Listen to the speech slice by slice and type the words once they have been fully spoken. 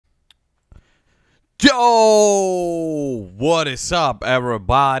Yo, what is up,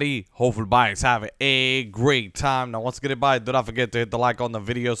 everybody? Hopefully everybody's having a great time. Now, once again, everybody, do not forget to hit the like on the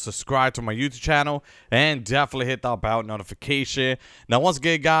video, subscribe to my YouTube channel, and definitely hit that bell notification. Now, once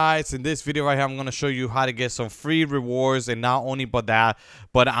again, guys, in this video right here, I'm going to show you how to get some free rewards. And not only but that,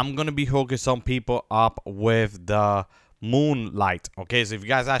 but I'm going to be hooking some people up with the Moonlight. Okay, so if you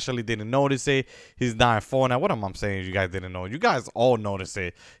guys actually didn't notice it, he's not in Fortnite. What am I saying? You guys didn't know? You guys all notice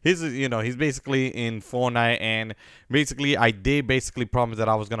it. He's basically in Fortnite, and basically I did promise that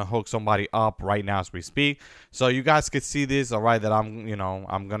I was gonna hook somebody up right now as we speak. So you guys could see this, all right? That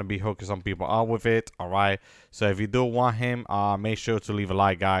I'm gonna be hooking some people up with it, all right? So if you do want him, make sure to leave a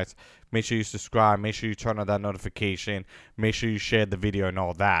like, guys. Make sure you subscribe. Make sure you turn on that notification. Make sure you share the video and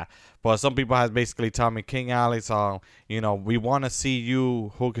all that. But some people has basically told me, King Alex, we want to see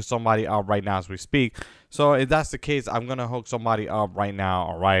you hooking somebody up right now as we speak. So if that's the case, I'm going to hook somebody up right now,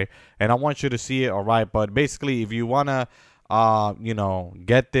 all right? And I want you to see it, all right? But basically, if you want to,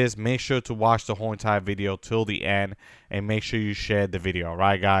 get this, make sure to watch the whole entire video till the end. And make sure you share the video, all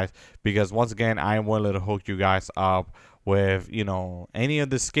right, guys? Because once again, I am willing to hook you guys up with any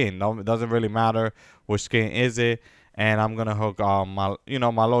of the skin. No, it doesn't really matter which skin is it, and I'm gonna hook my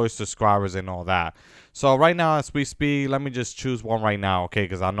loyal subscribers and all that. So right now as we speak, let me just choose one right now, okay?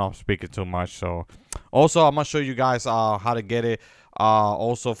 Because I know I'm speaking too much. So also I'm gonna show you guys how to get it.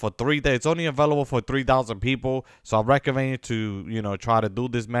 Also for 3 days, it's only available for 3,000 people. So I recommend you to try to do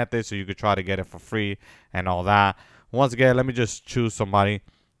this method so you could try to get it for free and all that. Once again, let me just choose somebody.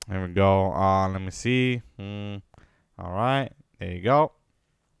 There we go. Let me see. All right, there you go.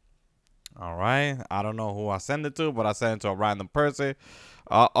 All right, I don't know who I send it to, but I sent it to a random person.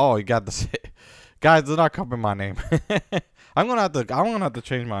 Oh, you got the guys. Do not copy my name. I'm gonna have to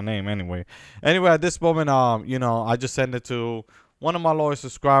change my name anyway. Anyway, at this moment, I just send it to one of my loyal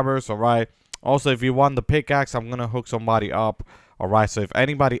subscribers. All right. Also, if you want the pickaxe, I'm gonna hook somebody up. All right. So if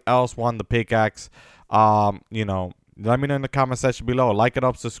anybody else want the pickaxe, let me know in the comment section below. Like it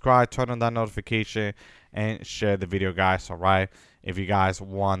up, subscribe, turn on that notification, and share the video, guys. All right, if you guys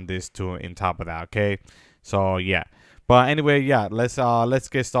want this too in top of that, okay? So yeah, but anyway, yeah, let's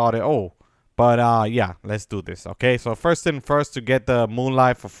get started. Yeah, let's do this, okay? So first thing first, to get the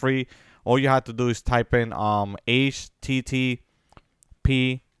Moonlight for free, all you have to do is type in http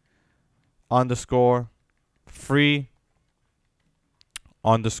 _ free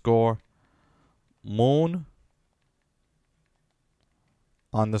 _ moon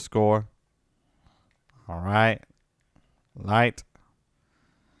 _ all right, light,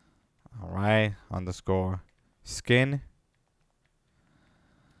 all right, _ skin.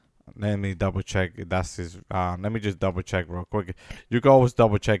 Let me double check if that's his. Let me just double check real quick. You can always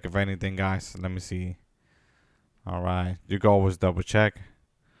double check if anything, guys. Let me see. All right, you can always double check.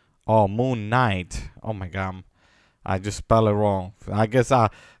 Oh, Moon Knight. Oh my God, I just spelled it wrong. I guess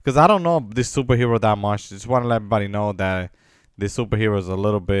because I don't know this superhero that much. Just want to let everybody know that this superhero is a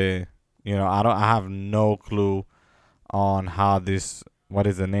little bit. I have no clue on how what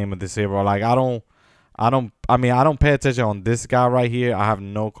is the name of this hero. Like I don't pay attention on this guy right here. I have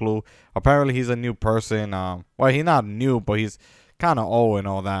no clue. Apparently he's a new person. Well, he's not new, but he's kind of old and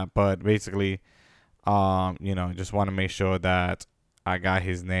all that. But basically, just want to make sure that I got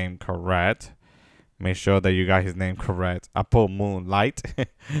his name correct. Make sure that you got his name correct. I put Moonlight.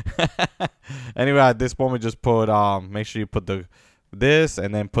 Anyway, at this moment, just put make sure you put this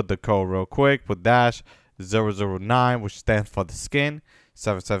and then put the code real quick. Put dash 009, which stands for the skin.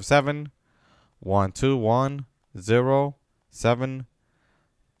 777 121 07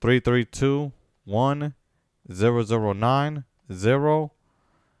 332 1 009 0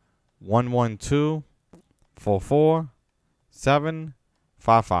 112 44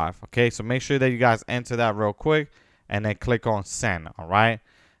 755. Okay, so make sure that you guys enter that real quick and then click on send. All right,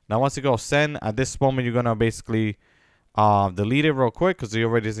 now once you go send, at this moment you're gonna basically delete it real quick because it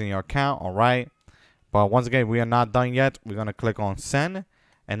already is in your account. All right, but once again, we are not done yet. We're gonna click on send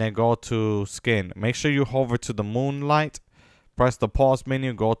and then go to skin. Make sure you hover to the Moonlight, press the pause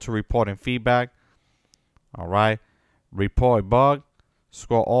menu, go to report and feedback. All right, report bug,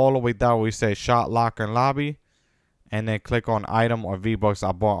 scroll all the way down where you say shot locker and lobby, and then click on item or V-Bucks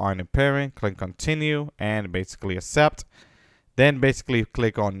I bought on appearing. Click continue and basically accept. Then basically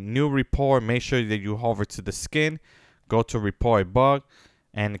click on new report. Make sure that you hover to the skin, go to report bug,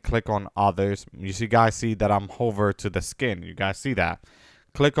 and click on others. You guys see that I'm hover to the skin. You guys see that?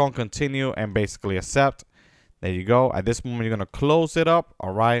 Click on continue and basically accept. There you go. At this moment, you're gonna close it up.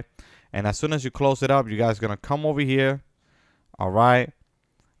 All right, and as soon as you close it up, you guys are gonna come over here. All right,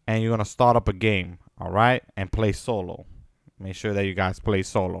 and you're gonna start up a game. All right, and play solo. Make sure that you guys play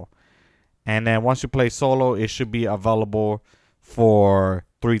solo. And then once you play solo, it should be available for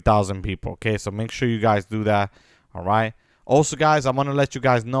 3,000 people. Okay, so make sure you guys do that. All right. Also, guys, I want to let you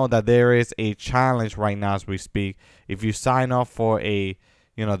guys know that there is a challenge right now as we speak. If you sign up for the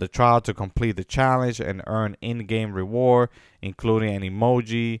trial to complete the challenge and earn in-game reward, including an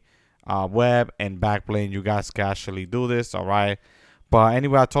emoji, web, and backbling, you guys can actually do this. All right. But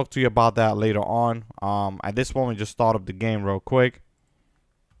anyway, I'll talk to you about that later on. At this moment, just start up the game real quick.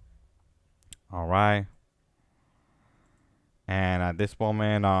 All right. And at this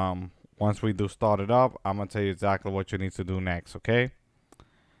moment, once we do start it up, I'm going to tell you exactly what you need to do next, okay?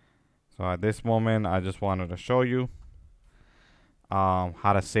 So at this moment, I just wanted to show you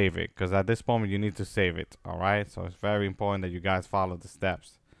how to save it. Because at this moment, you need to save it, all right? So it's very important that you guys follow the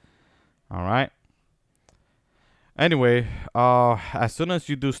steps, all right? Anyway, as soon as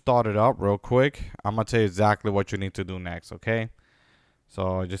you do start it up real quick, I'm going to tell you exactly what you need to do next, okay?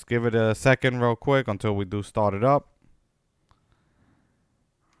 So just give it a second real quick until we do start it up.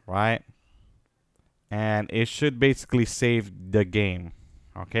 Right, and it should basically save the game,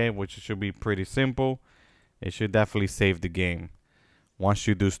 okay, which should be pretty simple. It should definitely save the game once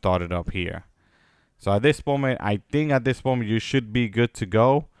you do start it up here. So at this moment, I think at this moment you should be good to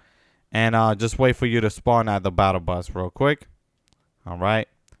go, and just wait for you to spawn at the battle bus real quick. All right,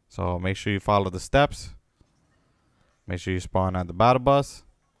 so make sure you follow the steps. Make sure you spawn at the battle bus.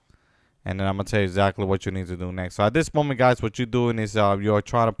 And then I'm going to tell you exactly what you need to do next. So at this moment, guys, what you're doing is you're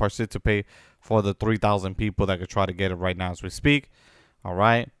trying to participate for the 3,000 people that could try to get it right now as we speak. All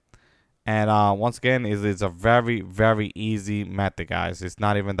right. And once again, it's a very, very easy method, guys. It's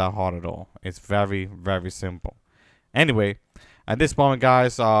not even that hard at all. It's very, very simple. Anyway, at this moment,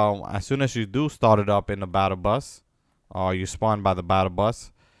 guys, as soon as you do start it up in the battle bus, or you spawn by the battle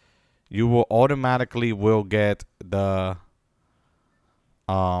bus, you will automatically get the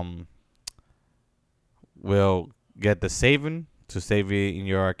saving to save it in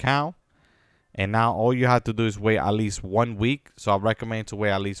your account. And now all you have to do is wait at least 1 week. So I recommend to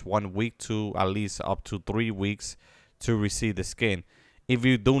wait at least 1 week to at least up to 3 weeks to receive the skin. If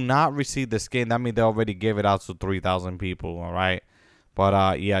you do not receive the skin, that means they already gave it out to 3,000 people. All right.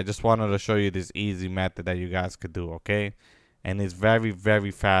 But yeah, I just wanted to show you this easy method that you guys could do. Okay. And it's very,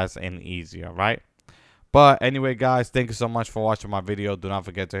 very fast and easy. All right. But anyway, guys, thank you so much for watching my video. Do not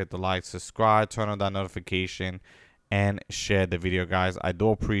forget to hit the like, subscribe, turn on that notification, and share the video, guys. I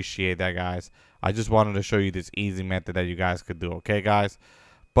do appreciate that, guys. I just wanted to show you this easy method that you guys could do, okay, guys?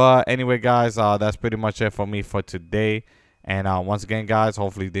 But anyway, guys, that's pretty much it for me for today. And once again, guys,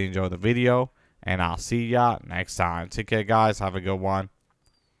 hopefully you did enjoy the video. And I'll see y'all next time. Take care, guys. Have a good one.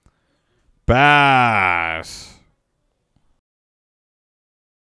 Bass.